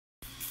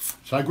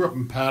So I grew up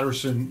in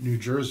Paterson, New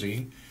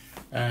Jersey,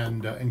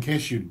 and in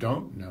case you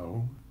don't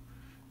know,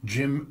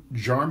 Jim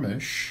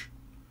Jarmusch,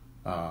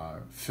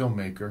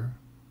 filmmaker,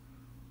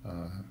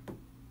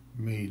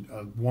 made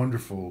a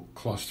wonderful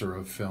cluster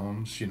of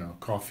films, you know,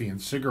 Coffee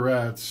and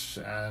Cigarettes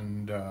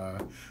and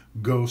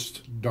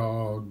Ghost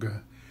Dog.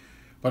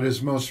 But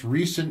his most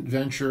recent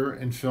venture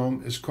in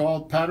film is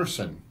called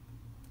Paterson,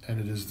 and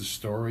it is the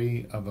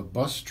story of a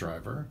bus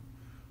driver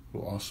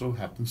who also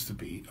happens to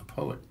be a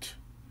poet.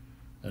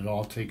 It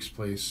all takes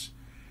place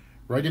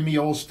right in the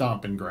old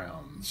stomping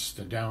grounds,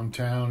 the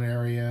downtown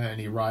area, and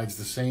he rides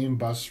the same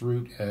bus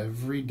route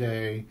every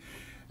day.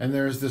 And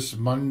there's this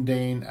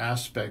mundane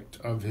aspect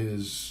of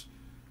his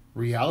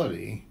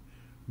reality,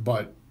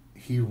 but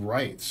he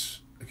writes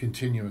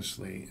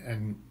continuously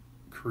and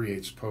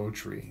creates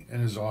poetry,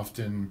 and is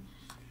often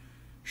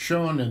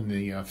shown in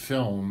the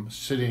film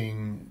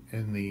sitting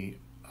in the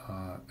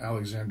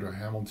Alexander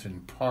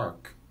Hamilton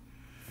Park,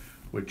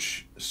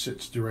 which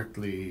sits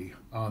directly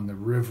on the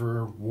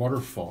river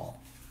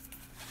waterfall.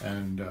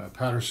 And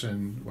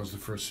Paterson was the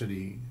first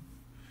city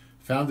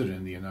founded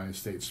in the United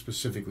States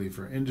specifically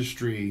for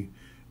industry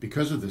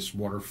because of this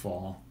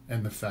waterfall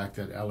and the fact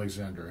that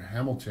Alexander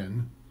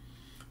Hamilton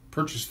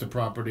purchased the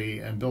property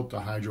and built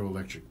a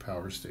hydroelectric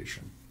power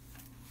station.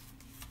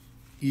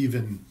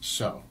 Even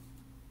so,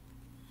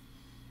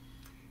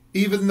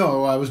 even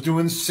though I was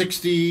doing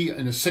 60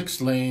 in a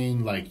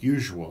 6-lane like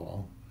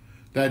usual,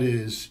 that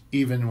is,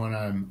 even when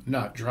I'm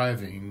not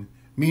driving,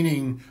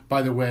 meaning,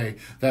 by the way,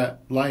 that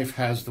life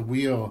has the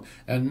wheel,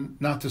 and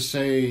not to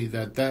say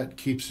that that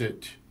keeps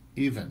it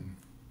even.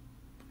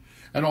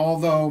 And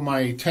although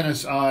my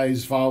tennis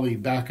eyes volley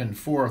back and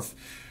forth,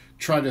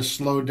 try to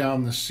slow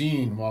down the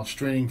scene while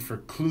straining for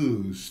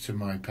clues to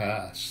my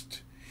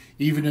past,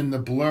 even in the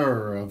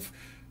blur of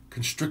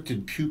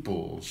constricted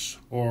pupils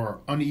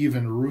or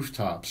uneven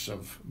rooftops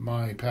of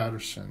my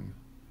Paterson,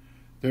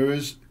 there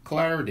is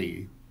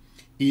clarity,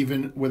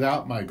 even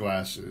without my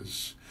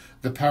glasses.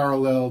 The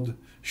paralleled,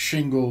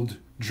 shingled,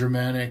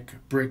 Germanic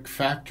brick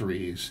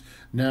factories,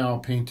 now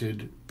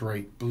painted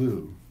bright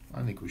blue.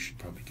 I think we should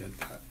probably get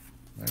that,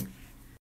 right?